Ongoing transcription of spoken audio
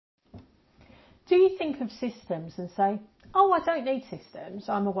Do you think of systems and say, oh, I don't need systems,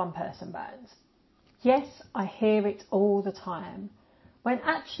 I'm a one-person band? Yes, I hear it all the time, when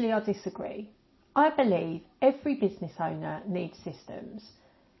actually I disagree. I believe every business owner needs systems,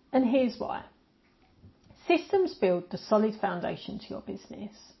 and here's why. Systems build the solid foundation to your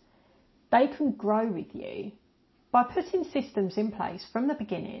business. They can grow with you. By putting systems in place from the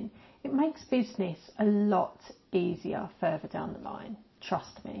beginning, it makes business a lot easier further down the line.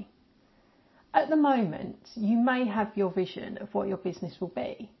 Trust me. At the moment, you may have your vision of what your business will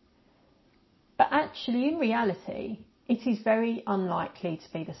be, but actually in reality, it is very unlikely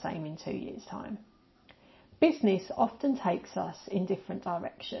to be the same in 2 years' time. Business often takes us in different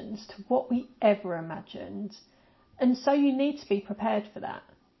directions to what we ever imagined, and so you need to be prepared for that.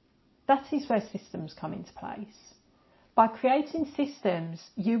 That is where systems come into place. By creating systems,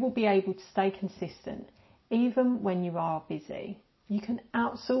 you will be able to stay consistent even when you are busy. You can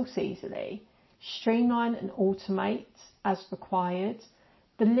outsource easily, streamline and automate as required.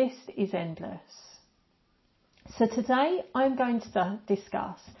 The list is endless. So today I'm going to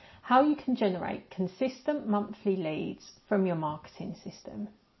discuss how you can generate consistent monthly leads from your marketing system.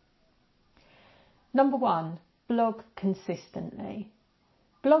 Number 1, blog consistently.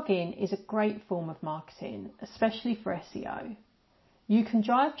 Blogging is a great form of marketing, especially for SEO. You can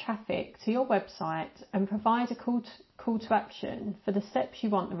drive traffic to your website and provide a call to action for the steps you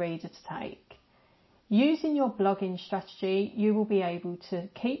want the reader to take. Using your blogging strategy, you will be able to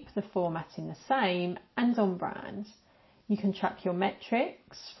keep the formatting the same and on brand. You can track your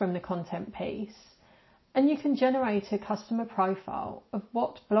metrics from the content piece, and you can generate a customer profile of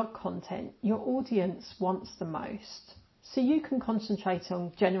what blog content your audience wants the most, so you can concentrate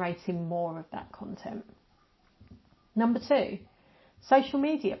on generating more of that content. Number 2, social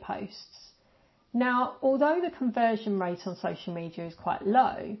media posts. Now, although the conversion rate on social media is quite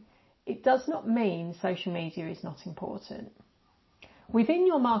low, it does not mean social media is not important. Within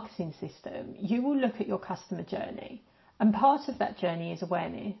your marketing system, you will look at your customer journey, and part of that journey is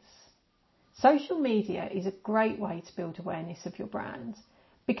awareness. Social media is a great way to build awareness of your brand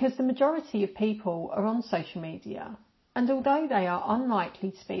because the majority of people are on social media, and although they are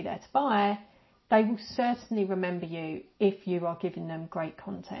unlikely to be there to buy, they will certainly remember you if you are giving them great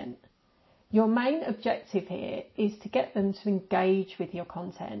content. Your main objective here is to get them to engage with your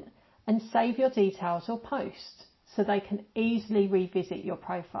content and save your details or post so they can easily revisit your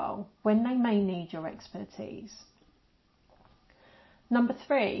profile when they may need your expertise. Number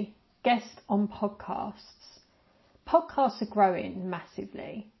 3, guest on podcasts. Podcasts are growing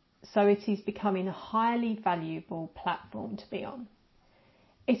massively, so it is becoming a highly valuable platform to be on.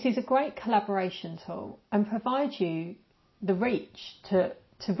 It is a great collaboration tool and provides you the reach to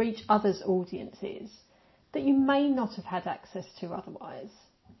reach others' audiences that you may not have had access to otherwise.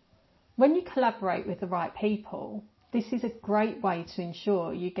 When you collaborate with the right people, this is a great way to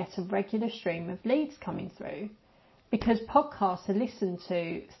ensure you get a regular stream of leads coming through, because podcasts are listened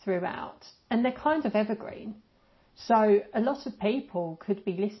to throughout and they're kind of evergreen. So a lot of people could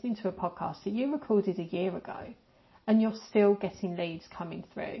be listening to a podcast that you recorded a year ago and you're still getting leads coming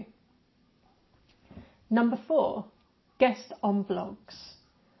through. Number 4, guest on blogs.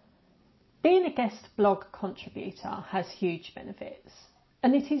 Being a guest blog contributor has huge benefits,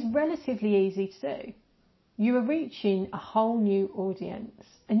 and it is relatively easy to do. You are reaching a whole new audience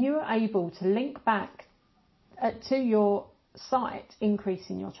and you are able to link back to your site,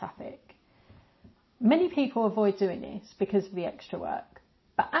 increasing your traffic. Many people avoid doing this because of the extra work,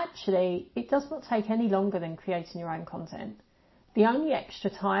 but actually it does not take any longer than creating your own content. The only extra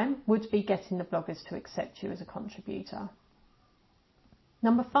time would be getting the bloggers to accept you as a contributor.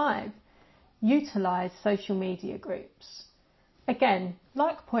 Number 5, utilise social media groups. Again,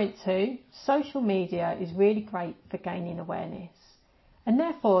 like point 2, social media is really great for gaining awareness, and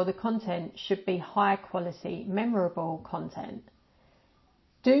therefore the content should be high quality, memorable content.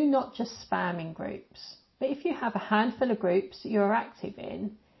 Do not just spam in groups, but if you have a handful of groups that you're active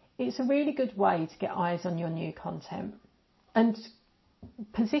in, it's a really good way to get eyes on your new content and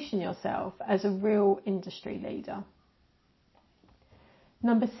position yourself as a real industry leader.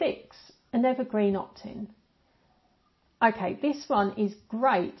 Number 6, an evergreen opt-in. Okay, this one is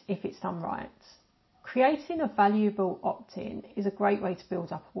great if it's done right. Creating a valuable opt-in is a great way to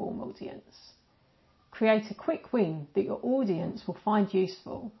build up a warm audience. Create a quick win that your audience will find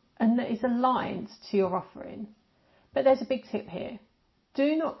useful and that is aligned to your offering. But there's a big tip here.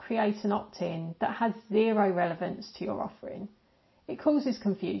 Do not create an opt-in that has zero relevance to your offering. It causes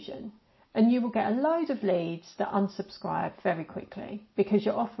confusion and you will get a load of leads that unsubscribe very quickly because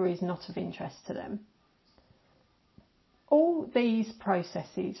your offer is not of interest to them. All these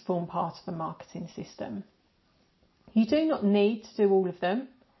processes form part of a marketing system. You do not need to do all of them.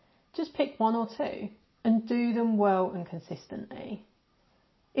 Just pick one or two and do them well and consistently.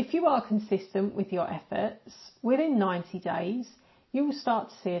 If you are consistent with your efforts, within 90 days, you will start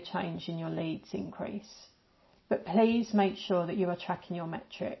to see a change in your leads increase. But please make sure that you are tracking your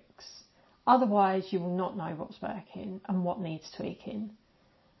metrics. Otherwise, you will not know what's working and what needs tweaking.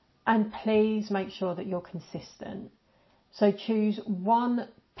 And please make sure that you're consistent. So choose one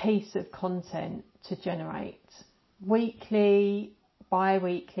piece of content to generate. Weekly,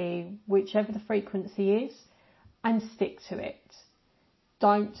 bi-weekly, whichever the frequency is, and stick to it.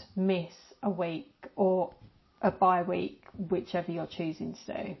 Don't miss a week or a bi-week, whichever you're choosing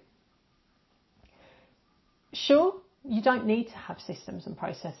to do. Sure, you don't need to have systems and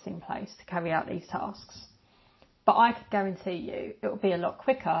processes in place to carry out these tasks, but I could guarantee you it will be a lot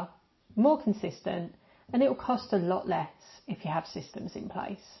quicker, more consistent, and it will cost a lot less if you have systems in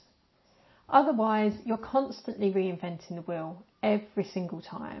place. Otherwise, you're constantly reinventing the wheel every single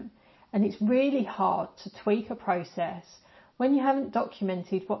time, and it's really hard to tweak a process when you haven't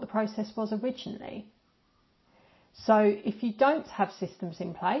documented what the process was originally. So if you don't have systems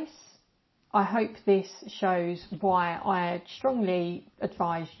in place, I hope this shows why I strongly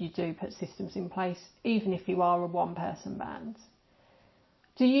advise you do put systems in place, even if you are a one-person band.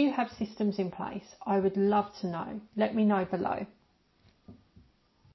 Do you have systems in place? I would love to know. Let me know below.